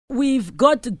we've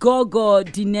got Gogo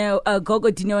Dineo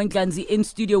Ndlanzi in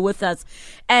studio with us.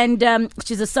 And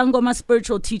she's a Sangoma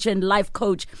spiritual teacher and life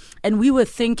coach. And we were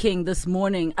thinking this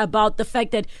morning about the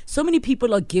fact that so many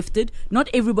people are gifted. Not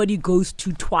everybody goes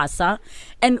to Twasa.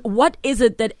 And what is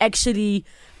it that actually...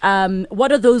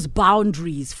 what are those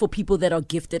boundaries for people that are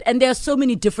gifted? And there are so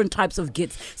many different types of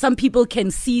gifts. Some people can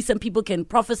see, some people can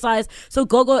prophesy. So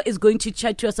Gogo is going to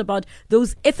chat to us about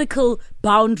those ethical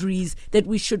boundaries that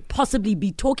we should possibly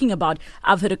be talking about.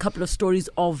 I've heard a couple of stories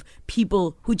of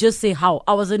people who just say, how?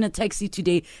 I was in a taxi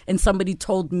today and somebody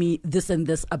told me this and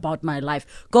this about my life.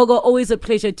 Gogo, always a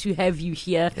pleasure to have you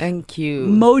here. Thank you.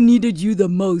 Mo needed you the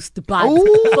most, but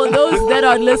for those that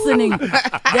are listening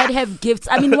that have gifts,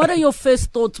 I mean, what are your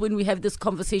first thoughts when we have this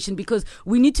conversation? Because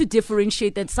we need to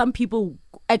differentiate that some people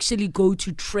actually go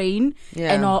to train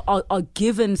and are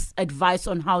given advice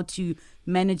on how to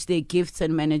manage their gifts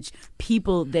and manage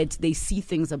people that they see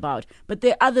things about. But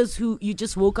there are others who you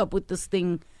just woke up with this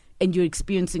thing and you're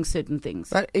experiencing certain things.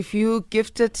 But if you're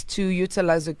gifted to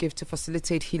utilize your gift to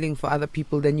facilitate healing for other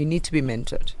people, then you need to be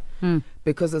mentored.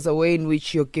 Because there's a way in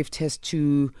which your gift has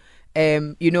to,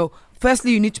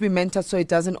 firstly, you need to be mentored so it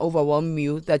doesn't overwhelm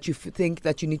you that you think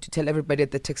that you need to tell everybody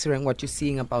at the taxi rank what you're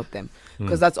seeing about them.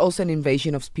 Because that's also an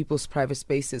invasion of people's private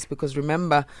spaces. Because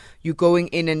remember, you're going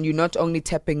in and you're not only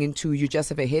tapping into, you just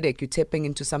have a headache, you're tapping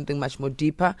into something much more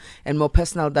deeper and more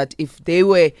personal that if they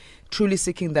were truly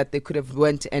seeking that, they could have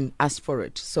went and asked for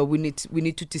it. So we need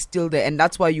to distill there, and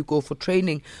that's why you go for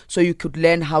training, so you could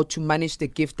learn how to manage the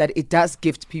gift, that it does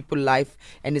gift people life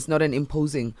and it's not an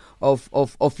imposing of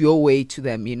your way to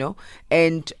them,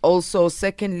 And also,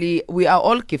 secondly, we are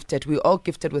all gifted. We're all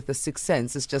gifted with the sixth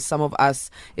sense. It's just some of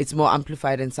us, it's more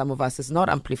amplified and some of us is not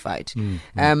amplified.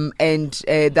 And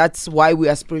that's why we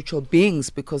are spiritual beings,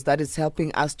 because that is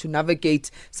helping us to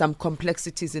navigate some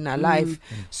complexities in our life.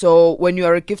 So when you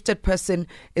are a gifted person,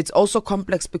 it's also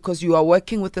complex because you are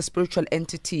working with a spiritual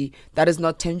entity that is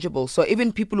not tangible. So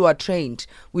even people who are trained,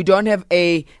 we don't have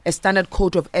a standard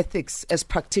code of ethics as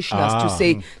practitioners to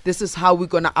say this is how we're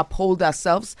going to uphold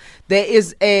ourselves. There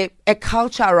is a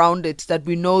culture around it that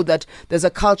we know that there's a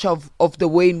culture of the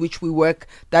way in which we work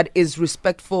that is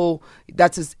respectful,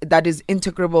 that is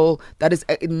integrable, that is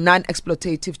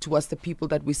non-exploitative towards the people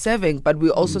that we're serving. But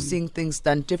we're also seeing things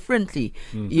done differently,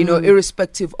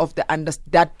 irrespective of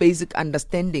that basic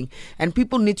understanding. And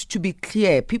people need to be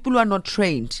clear. People who are not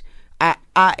trained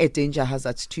are a danger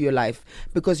hazard to your life,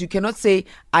 because you cannot say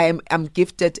I'm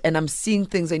gifted and I'm seeing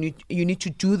things and you need to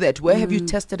do that. Where have you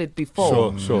tested it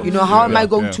before? Sure. How am I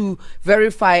going to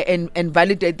verify and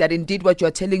validate that indeed what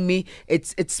you're telling me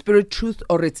it's spirit truth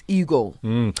or it's ego?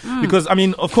 Because I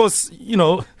mean, of course,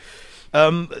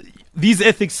 these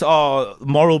ethics are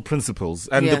moral principles,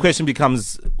 and the question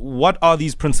becomes, what are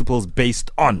these principles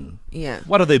based on?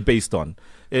 What are they based on?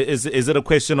 Is it a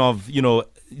question of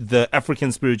the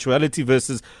African spirituality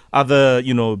versus other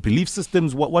belief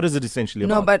systems? What is it essentially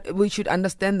about? No, but we should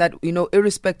understand that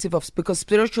irrespective of, because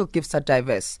spiritual gifts are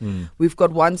diverse. We've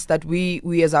got ones that we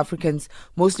as Africans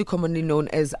mostly commonly known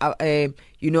as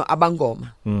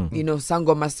abangoma.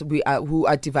 Sangomas who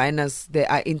are diviners. They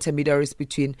are intermediaries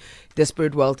between the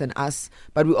spirit world and us.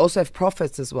 But we also have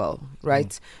prophets as well,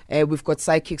 right? We've got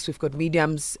psychics, we've got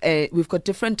mediums, we've got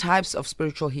different types of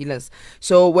spiritual healers.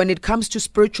 So when it comes to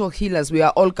spiritual healers, we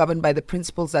are all governed by the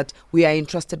principles that we are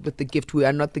entrusted with the gift. We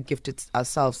are not the gifted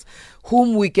ourselves.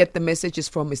 Whom we get the messages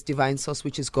from is divine source,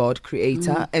 which is God,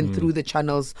 creator, and through the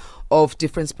channels of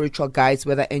different spiritual guides,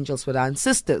 whether angels, whether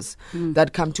ancestors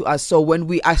that come to us. So when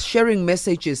we are sharing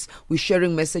messages, we're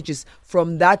sharing messages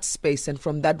from that space and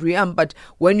from that realm. But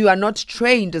when you are not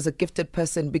trained as a gifted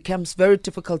person, it becomes very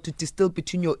difficult to distill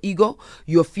between your ego,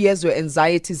 your fears, your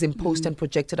anxieties imposed and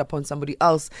projected upon somebody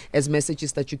else as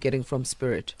messages that you're getting from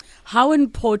spirit. How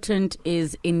important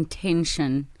is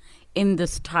intention in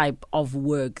this type of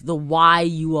work, the why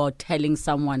you are telling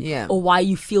someone or why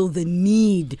you feel the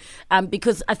need?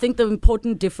 Because I think the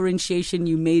important differentiation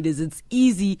you made is it's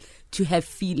easy to have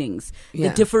feelings. The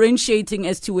differentiating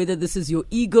as to whether this is your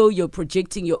ego, you're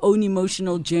projecting your own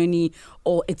emotional journey,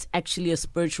 or it's actually a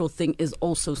spiritual thing is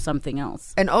also something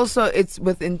else. And also it's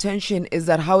with intention is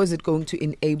that how is it going to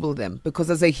enable them? Because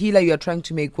as a healer, you're trying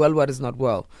to make well what is not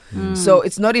well. So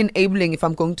it's not enabling if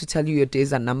I'm going to tell you your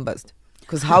days are numbered.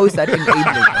 Because how is that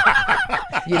enabling?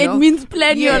 It means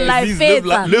plan your life. Live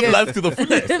life to the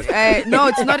fullest. No,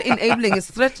 it's not enabling, it's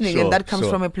threatening, and that comes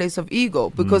from a place of ego.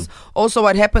 Because also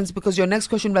what happens, because your next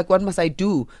question, like, what must I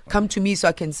do? Come to me so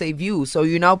I can save you. So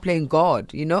you're now playing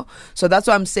God, So that's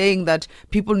why I'm saying that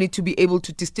people need to be able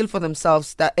to distill for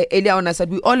themselves. That earlier on I said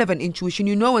we all have an intuition.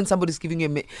 You know when somebody's giving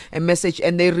you a message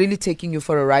and they're really taking you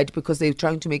for a ride because they're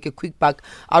trying to make a quick buck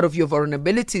out of your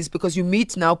vulnerabilities. Because you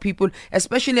meet now people,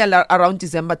 especially around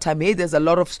December time, there's a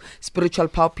lot of spiritual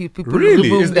power people really?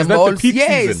 remove them all.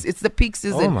 Yes, season? It's the peak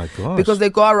season. Oh my gosh. Because they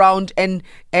go around and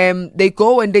they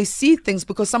go and they see things,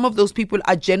 because some of those people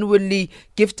are genuinely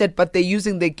gifted, but they're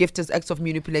using their gift as acts of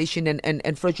manipulation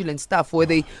and fraudulent stuff, where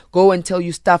they go and tell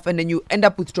you stuff and then you end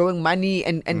up withdrawing money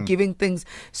and giving things.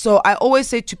 So I always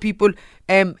say to people,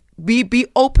 be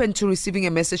open to receiving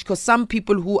a message, because some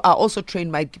people who are also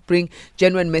trained might bring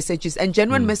genuine messages, and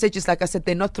genuine messages, like I said,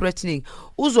 they're not threatening.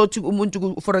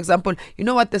 For example, you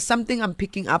know what, there's something I'm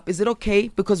picking up, is it okay?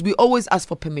 Because we always ask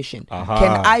for permission.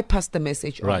 Can I pass the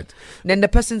message on? Right. Then the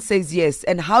person says yes.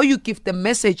 And how you give the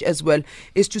message as well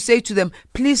is to say to them,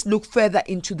 please look further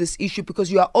into this issue,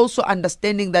 because you are also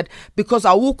understanding that because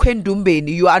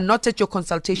you are not at your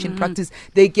consultation practice,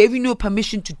 they gave you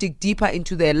permission to dig deeper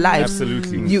into their lives.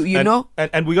 Absolutely.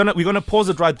 And we're gonna pause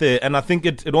it right there, and I think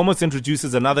it almost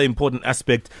introduces another important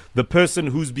aspect: the person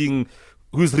who's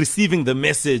receiving the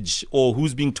message or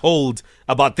who's being told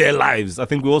about their lives. I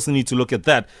think we also need to look at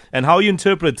that and how you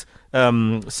interpret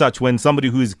such when somebody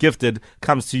who is gifted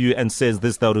comes to you and says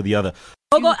this, that, or the other.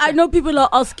 Gogo, I know people are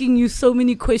asking you so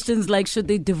many questions, like should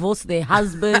they divorce their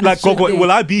husband? Like, Gogo,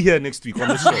 will I be here next week on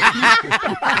the show?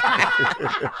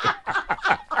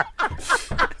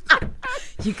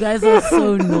 You guys are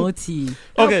so naughty.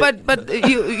 Okay, no, but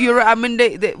you're. I mean,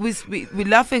 we're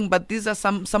laughing, but these are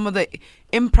some of the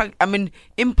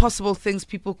impossible things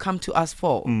people come to us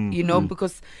for.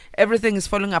 Because everything is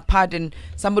falling apart, and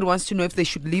somebody wants to know if they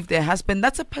should leave their husband.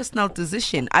 That's a personal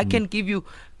decision. I can give you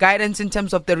guidance in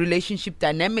terms of the relationship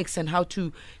dynamics and how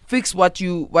to fix what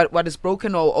is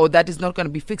broken or that is not going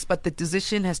to be fixed. But the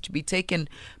decision has to be taken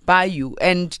by you,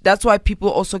 and that's why people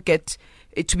also get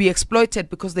to be exploited,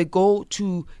 because they go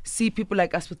to see people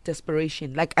like us with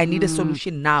desperation, like I need a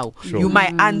solution now. Sure. You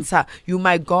my answer, you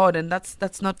my God, and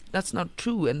that's not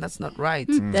true, and that's not right.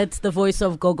 That's the voice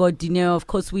of Gogo Dineo. Of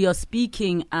course, we are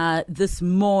speaking this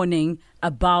morning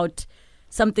about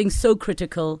something so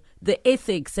critical, the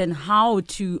ethics and how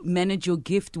to manage your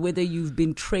gift, whether you've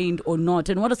been trained or not,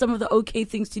 and what are some of the okay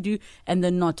things to do and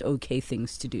the not okay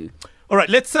things to do. All right,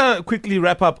 let's quickly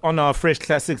wrap up on our Fresh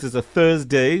Classics. It's a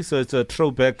Thursday, so it's a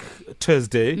throwback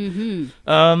Thursday.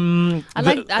 I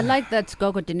like that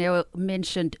Gogo Dineo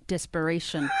mentioned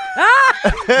desperation.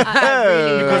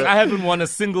 Because I haven't won a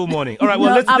single morning. All right,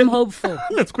 well, I'm hopeful.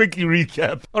 Let's quickly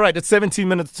recap. All right, it's 17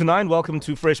 minutes to 9. Welcome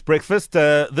to Fresh Breakfast.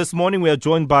 This morning we are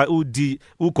joined by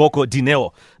Gogo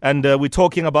Dineo, and we're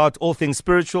talking about all things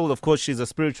spiritual. Of course, she's a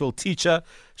spiritual teacher.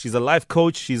 She's a life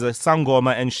coach. She's a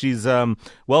sangoma, and she's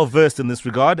well versed in this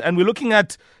regard. And we're looking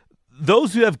at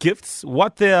those who have gifts,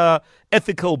 what their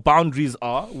ethical boundaries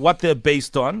are, what they're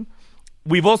based on.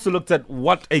 We've also looked at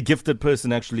what a gifted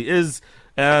person actually is,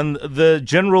 and the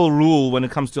general rule when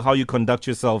it comes to how you conduct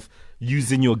yourself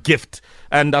using your gift.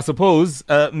 And I suppose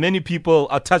many people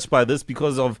are touched by this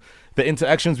because of the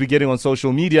interactions we're getting on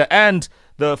social media and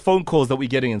the phone calls that we're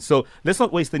getting in. So let's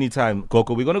not waste any time,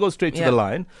 Gogo. We're going to go straight to the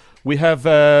line. We have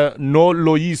No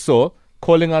Loyiso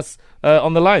calling us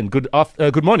on the line. Good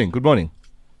morning. Good morning.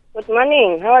 Good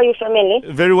morning. How are you, family?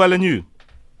 Very well, and you?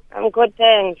 I'm good,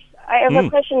 thanks. I have a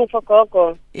question for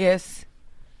Gogo. Yes.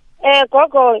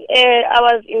 Gogo, I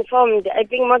was informed, I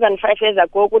think more than 5 years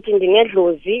ago,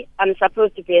 I'm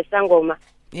supposed to be a sangoma.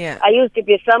 Yeah. I used to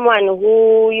be someone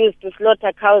who used to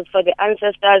slaughter cows for the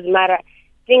ancestors, Mara.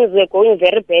 Things were going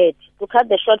very bad. To cut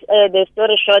the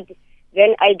story short,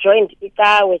 then I joined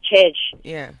Ikawe Church.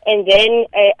 Yeah. And then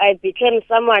I became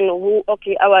someone who,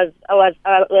 I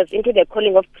was into the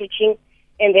calling of preaching.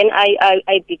 And then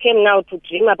I became now to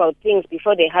dream about things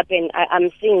before they happen.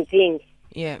 I'm seeing things.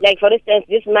 Yeah. Like, for instance,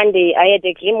 this Monday, I had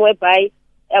a dream whereby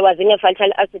I was in a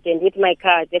fatal accident with my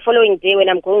car. The following day, when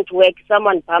I'm going to work,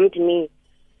 someone bumped me.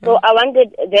 So I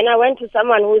went to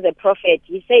someone who is a prophet.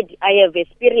 He said, I have a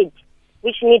spirit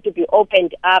which need to be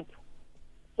opened up.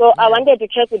 So I wanted to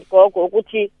check with Gogo,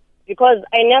 because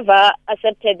I never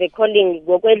accepted the calling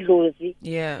Gogo Ndlanzi.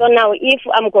 Yeah. So now if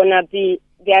I'm going to be,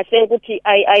 they are saying,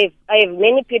 I have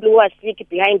many people who are sick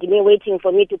behind me waiting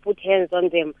for me to put hands on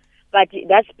them. But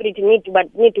that spirit need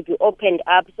to be opened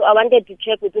up. So I wanted to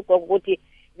check with Gogo,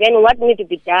 then what need to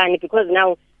be done? Because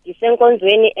now,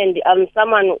 and I'm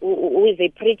someone who is a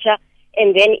preacher,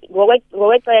 And then then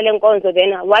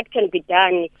what can be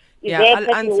done? Is there a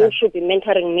person who should be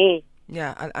mentoring me?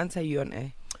 Yeah, I'll answer you on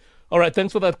air. All right,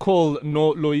 thanks for that call,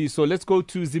 No Loyiso. Let's go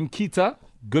to Zimkita.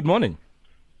 Good morning.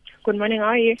 Good morning, how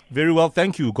are you? Very well,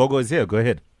 thank you. Gogo is here. Go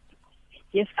ahead.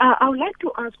 Yes, I would like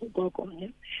to ask Gogo,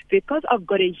 because I've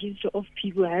got a history of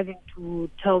people having to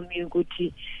tell me,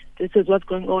 Guti, this is what's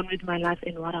going on with my life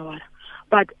and whatever.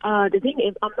 But the thing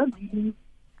is, I'm not really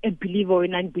a believer or a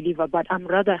non-believer, but I'm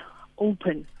rather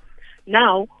open.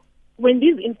 Now, when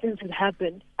these instances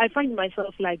happen, I find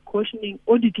myself like questioning,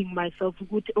 auditing myself.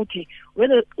 Okay,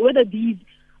 whether these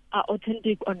are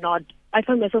authentic or not, I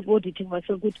find myself auditing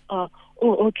myself.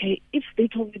 Okay, if they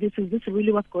told me this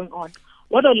really what's going on?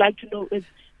 What I'd like to know is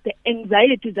the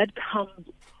anxiety that comes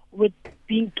with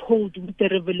being told, with the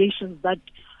revelations that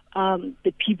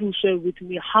the people share with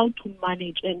me, how to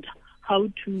manage and how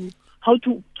to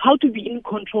be in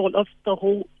control of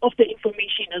the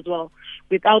information as well,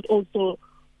 without also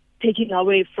taking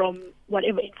away from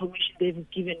whatever information they've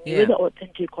given me, whether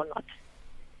authentic or not.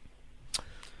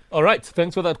 All right.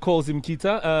 Thanks for that call,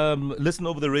 Zimkita. Listen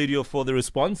over the radio for the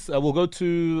response. We'll go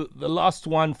to the last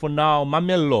one for now.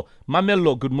 Mamello.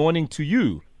 Mamello, good morning to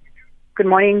you. Good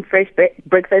morning, Fresh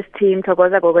Breakfast team. Gogo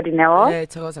Dineo. Yeah,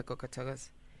 Togoza.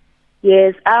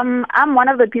 Yes, I'm one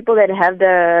of the people that have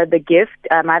the gift.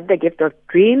 I have the gift of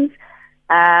dreams.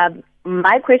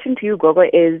 My question to you, Gogo,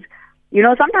 is,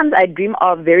 sometimes I dream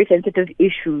of very sensitive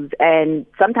issues, and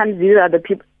sometimes these are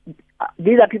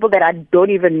people that I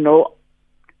don't even know.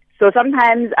 So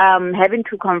sometimes having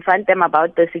to confront them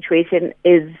about the situation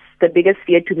is the biggest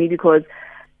fear to me, because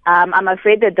I'm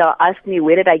afraid that they'll ask me,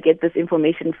 where did I get this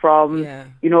information from? Yeah.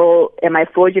 Am I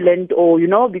fraudulent?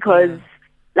 Or, because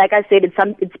like I said,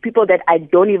 it's people that I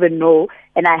don't even know,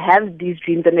 and I have these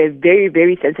dreams, and they're very,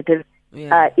 very sensitive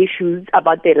issues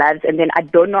about their lives, and then I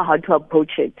don't know how to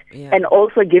approach it. Yeah. And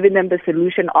also giving them the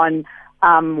solution on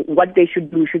what they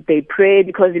should do. Should they pray?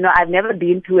 Because, I've never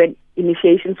been to an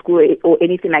initiation school or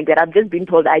anything like that. I've just been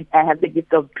told I have the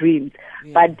gift of dreams,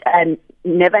 but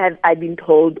never have I been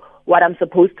told what I'm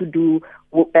supposed to do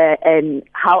and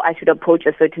how I should approach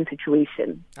a certain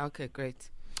situation. Okay, great.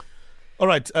 All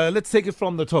right, let's take it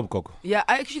from the top, Gogo. Yeah,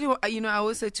 I actually, I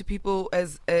always say to people,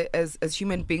 as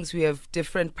human beings, we have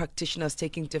different practitioners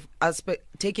taking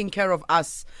care of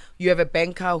us. You have a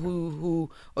banker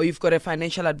or you've got a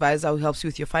financial advisor who helps you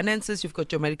with your finances. You've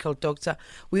got your medical doctor.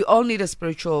 We all need a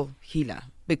spiritual healer,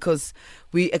 because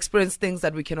we experience things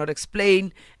that we cannot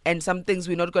explain, and some things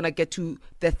we're not going to get to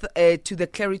the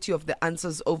clarity of the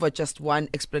answers over just one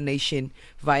explanation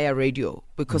via radio,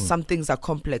 because some things are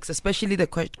complex, especially the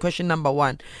question number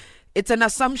one. It's an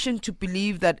assumption to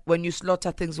believe that when you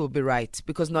slaughter, things will be right,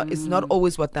 because it's not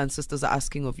always what the ancestors are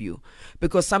asking of you,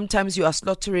 because sometimes you are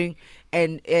slaughtering,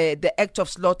 and the act of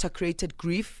slaughter created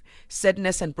grief,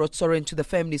 sadness, and brought sorrow into the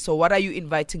family. So what are you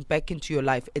inviting back into your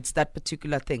life? It's that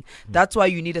particular thing. That's why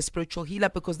you need a spiritual healer,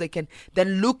 because they can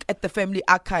then look at the family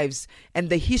archives and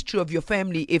the history of your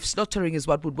family if slaughtering is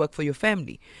what would work for your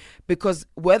family. Because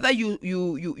whether you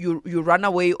run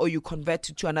away or you convert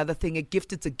to another thing, a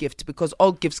gift is a gift, because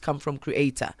all gifts come from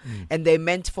Creator, and they're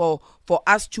meant for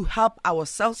us to help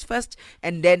ourselves first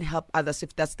and then help others,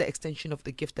 if that's the extension of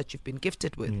the gift that you've been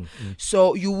gifted with.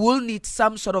 So you will need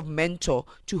some sort of mentor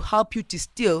to help you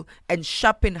distill and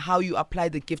sharpen how you apply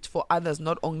the gift for others,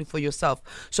 not only for yourself.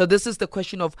 So this is the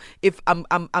question of, if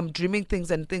I'm dreaming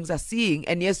things and things are seeing,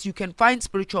 and yes, you can find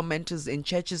spiritual mentors in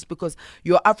churches, because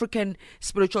your African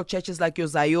spiritual churches like your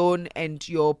Zion and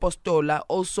your Postola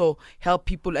also help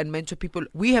people and mentor people.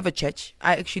 We have a church.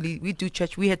 We do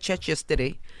church. We had church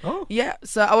yesterday. Oh. Yeah.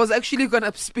 So I was actually going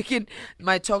to speak in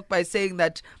my talk by saying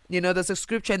that, there's a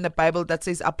scripture in the Bible that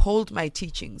says, uphold my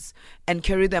teachings and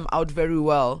carry them out very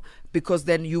well, because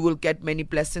then you will get many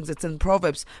blessings. It's in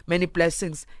Proverbs, many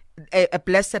blessings, a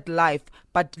blessed life,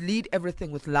 but lead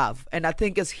everything with love. And I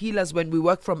think as healers, when we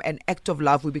work from an act of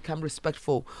love, we become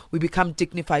respectful, we become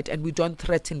dignified, and we don't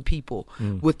threaten people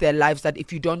with their lives, that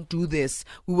if you don't do this,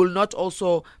 we will not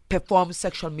also perform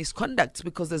sexual misconduct,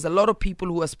 because there's a lot of people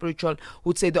who are spiritual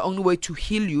who would say the only way to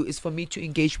heal you is for me to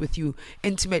engage with you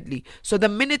intimately. So the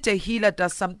minute a healer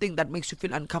does something that makes you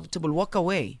feel uncomfortable, walk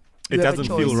away. It doesn't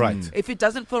feel right. If it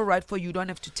doesn't feel right for you, you don't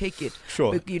have to take it.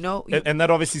 Sure. But, and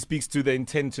that obviously speaks to the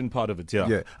intention part of it.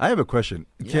 Yeah. I have a question.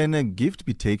 Yeah. Can a gift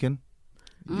be taken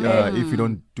if you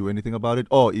don't do anything about it?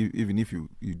 Or even if you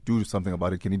do something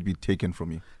about it, can it be taken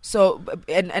from you? So,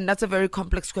 and that's a very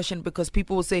complex question, because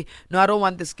people will say, no, I don't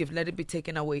want this gift, let it be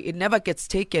taken away. It never gets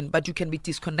taken, but you can be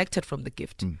disconnected from the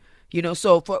gift.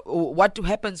 So for what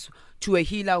happens to a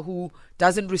healer who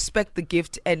doesn't respect the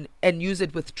gift and use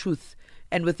it with truth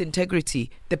and with integrity,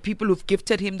 the people who've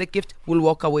gifted him the gift will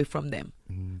walk away from them.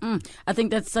 I think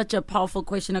that's such a powerful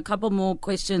question. A couple more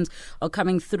questions are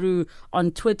coming through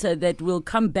on Twitter that we'll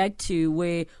come back to,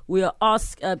 where we are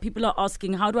people are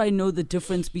asking, how do I know the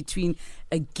difference between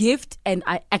a gift and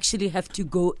I actually have to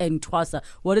go and twasa?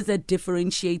 What is that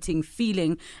differentiating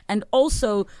feeling? And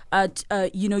also,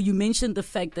 you mentioned the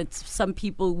fact that some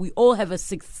people, we all have a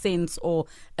sixth sense or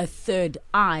a third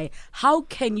eye. How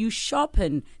can you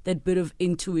sharpen that bit of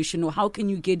intuition, or how can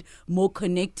you get more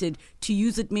connected to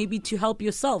use it maybe to help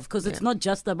yourself? Because it's not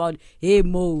just about, hey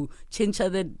Mo,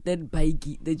 chencha that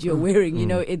baigi that you're wearing. You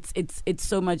know, it's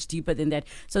so much deeper than that.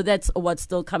 So that's what's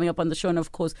still coming up on the show. And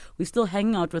of course, we're still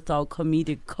hanging out with our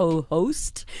comedic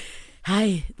co-host.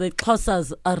 Hi, the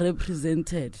Xhosas are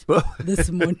represented this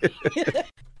morning.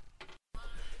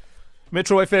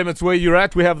 Metro FM, it's where you're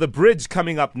at. We have the bridge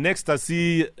coming up next. I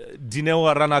see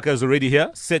Dineo Ranaka is already here,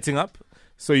 setting up.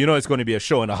 So you know it's going to be a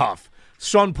show and a half.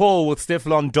 Sean Paul with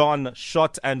Stefan Don,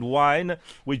 Shot and Wine.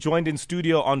 We're joined in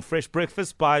studio on Fresh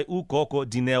Breakfast by Gogo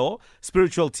Dineo,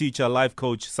 spiritual teacher, life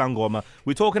coach, Sangoma.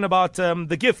 We're talking about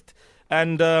the gift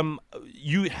and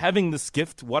you having this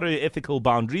gift. What are your ethical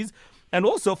boundaries? And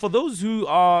also for those who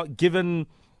are given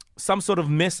some sort of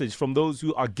message from those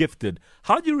who are gifted,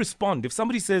 how do you respond? If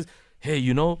somebody says, hey,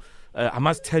 I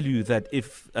must tell you that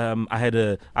if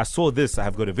I saw this, I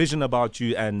have got a vision about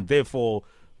you, and therefore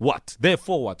what?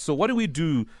 Therefore what? So what do we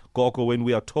do, Gogo, when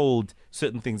we are told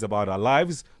certain things about our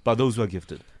lives by those who are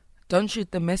gifted? Don't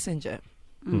shoot the messenger,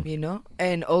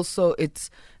 and also it's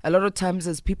a lot of times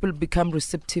as people become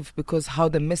receptive because how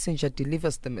the messenger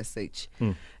delivers the message.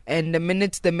 And the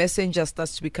minute the messenger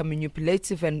starts to become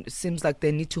manipulative and it seems like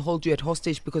they need to hold you at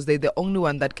hostage because they're the only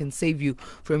one that can save you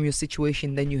from your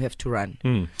situation, then you have to run.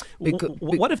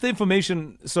 What if the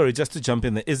information, sorry, just to jump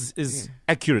in there, is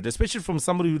accurate, especially from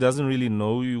somebody who doesn't really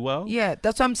know you well? Yeah,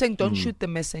 that's what I'm saying. Don't shoot the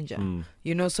messenger.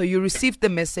 So you receive the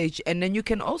message and then you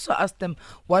can also ask them,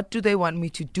 what do they want me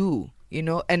to do?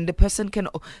 And the person can,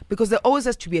 because there always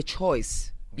has to be a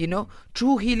choice.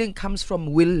 True healing comes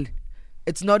from will.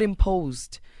 It's not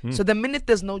imposed. So the minute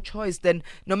there's no choice, then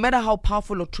no matter how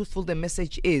powerful or truthful the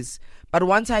message is, but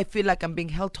once I feel like I'm being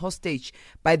held hostage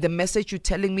by the message you're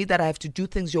telling me that I have to do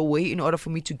things your way in order for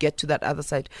me to get to that other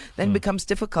side, then it becomes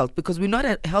difficult because we're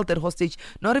not held at hostage,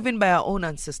 not even by our own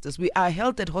ancestors. We are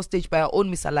held at hostage by our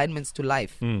own misalignments to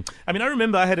life. I mean, I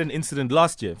remember I had an incident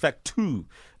last year, in fact, two.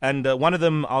 And one of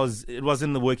them, it was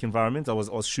in the work environment. I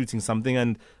was shooting something,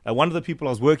 and one of the people I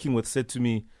was working with said to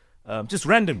me, just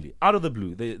randomly, out of the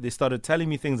blue, they started telling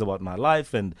me things about my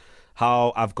life and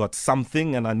how I've got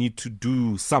something and I need to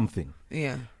do something.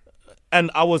 Yeah.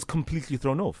 And I was completely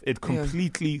thrown off. It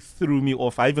completely threw me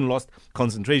off. I even lost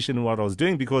concentration in what I was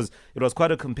doing because it was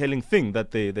quite a compelling thing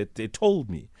that they told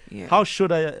me. Yeah. How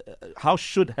should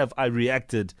have I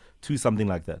reacted to something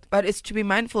like that? But it's to be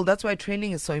mindful. That's why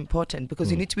training is so important,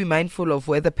 because you need to be mindful of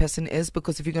where the person is,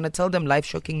 because if you're going to tell them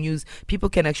life-shocking news, people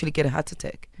can actually get a heart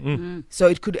attack. So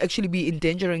it could actually be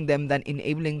endangering them than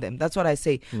enabling them. That's what I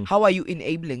say. How are you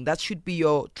enabling? That should be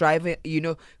your driving,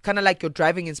 kind of like your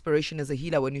driving inspiration as a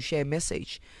healer when you share a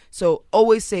message. So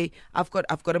always say, I've got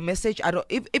a message.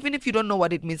 Even if you don't know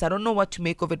what it means, I don't know what to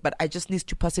make of it, but I just need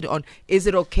to pass it on. Is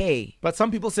it okay? But some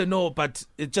people say, no, but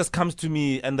it just comes to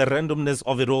me, and the randomness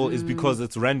of it all is because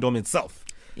it's random itself.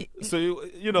 So,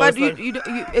 But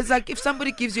it's like if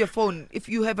somebody gives you a phone, if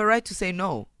you have a right to say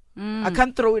no. I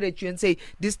can't throw it at you and say,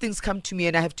 these things come to me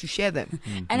and I have to share them.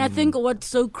 And I think what's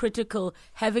so critical,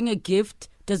 having a gift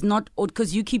does not,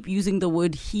 because you keep using the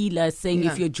word healer, saying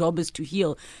if your job is to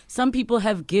heal. Some people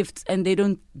have gifts and they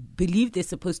don't believe they're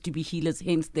supposed to be healers,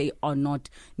 hence they are not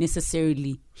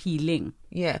necessarily healing.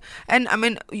 Yeah. And I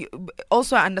mean,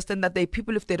 also I understand that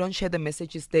people, if they don't share the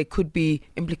messages, there could be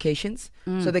implications.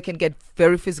 So they can get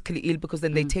very physically ill because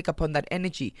then they take upon that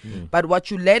energy. But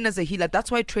what you learn as a healer,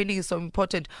 that's why training is so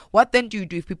important. What then do you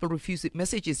do if people refuse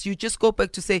messages? You just go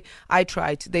back to say, I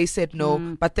tried, they said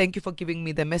no, but thank you for giving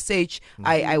me the message.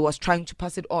 I was trying to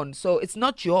pass it on. So it's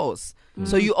not yours.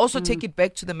 So you also take it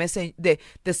back to the message,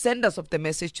 the senders of the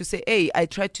message, to say, hey, I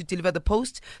tried to deliver the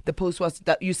post. The post was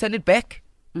that you send it back.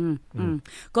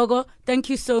 Gogo, thank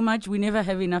you so much. We never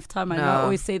have enough time. I know I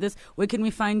always say this. Where can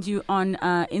we find you on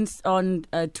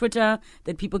Twitter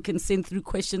that people can send through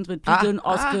questions, but please don't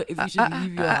ask her if you should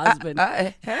leave your husband.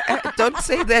 Don't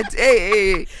say that.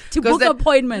 Hey. To book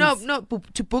appointments. No,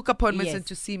 to book appointments and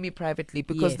to see me privately,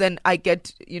 because then I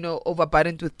get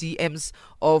overburdened with DMs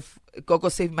of Gogo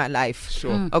saved my life.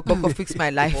 Sure. Or Gogo fixed my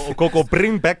life. Or Gogo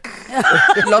bring back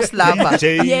lost lava.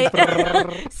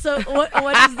 So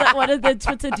what is the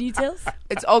Twitter details?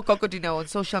 It's all Gogo Dineo on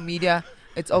social media.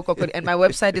 It's all Gogo. And my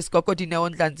website is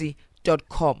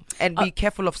gogodineo.com. And be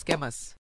careful of scammers.